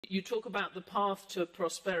You talk about the path to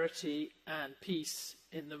prosperity and peace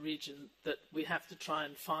in the region that we have to try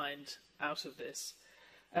and find out of this.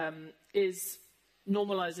 Is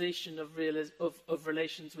normalization of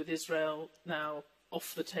relations with Israel now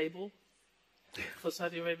off the table for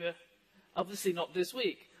Saudi Arabia? Obviously not this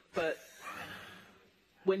week, but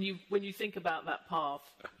when you think about that path.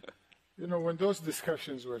 You know, when those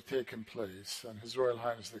discussions were taking place, and His Royal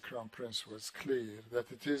Highness the Crown Prince was clear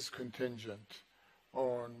that it is contingent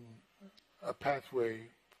on a pathway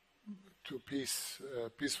to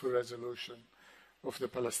peaceful resolution of the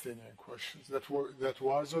Palestinian questions. That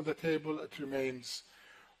was on the table, it remains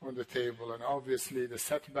on the table, and obviously the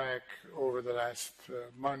setback over the last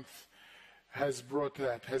month has brought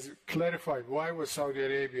that, has clarified why was Saudi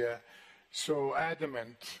Arabia so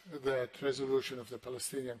adamant that resolution of the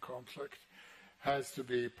Palestinian conflict has to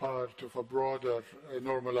be part of a broader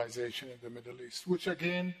normalization in the Middle East, which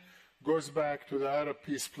again goes back to the Arab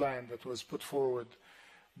peace plan that was put forward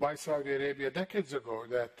by Saudi Arabia decades ago,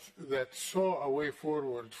 that saw a way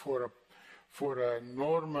forward for a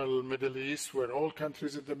normal Middle East where all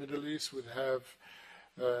countries in the Middle East would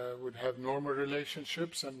have normal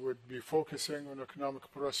relationships and would be focusing on economic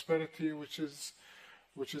prosperity, which is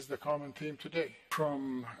the common theme today.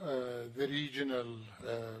 From the regional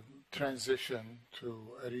transition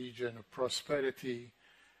to a region of prosperity,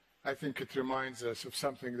 I think it reminds us of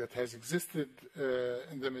something that has existed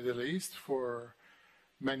in the Middle East for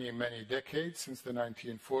many, many decades, since the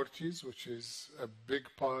 1940s, which is a big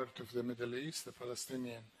part of the Middle East. The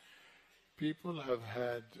Palestinian people have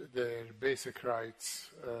had their basic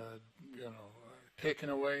rights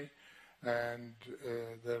taken away, and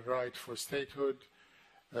their right for statehood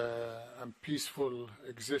and peaceful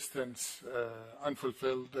existence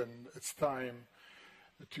unfulfilled, and it's time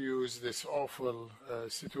to use this awful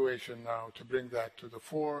situation now to bring that to the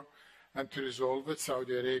fore and to resolve it.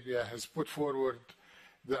 Saudi Arabia has put forward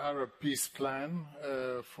the Arab peace plan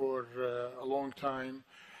for a long time,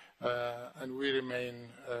 and we remain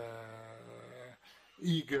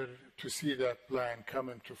eager to see that plan come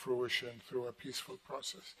into fruition through a peaceful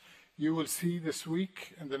process. You will see this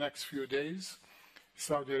week, in the next few days,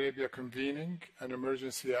 Saudi Arabia convening an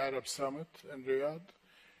emergency Arab summit in Riyadh.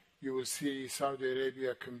 You will see Saudi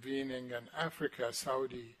Arabia convening an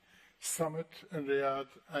Africa-Saudi summit in Riyadh,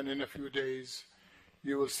 and in a few days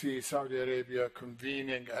you will see Saudi Arabia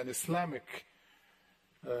convening an Islamic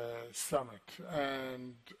summit.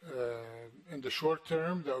 And in the short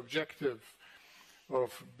term, the objective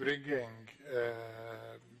of bringing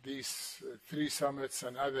these three summits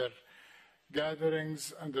and other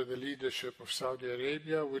gatherings under the leadership of Saudi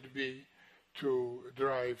Arabia would be to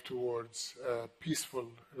drive towards a peaceful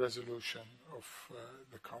resolution of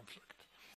the conflict.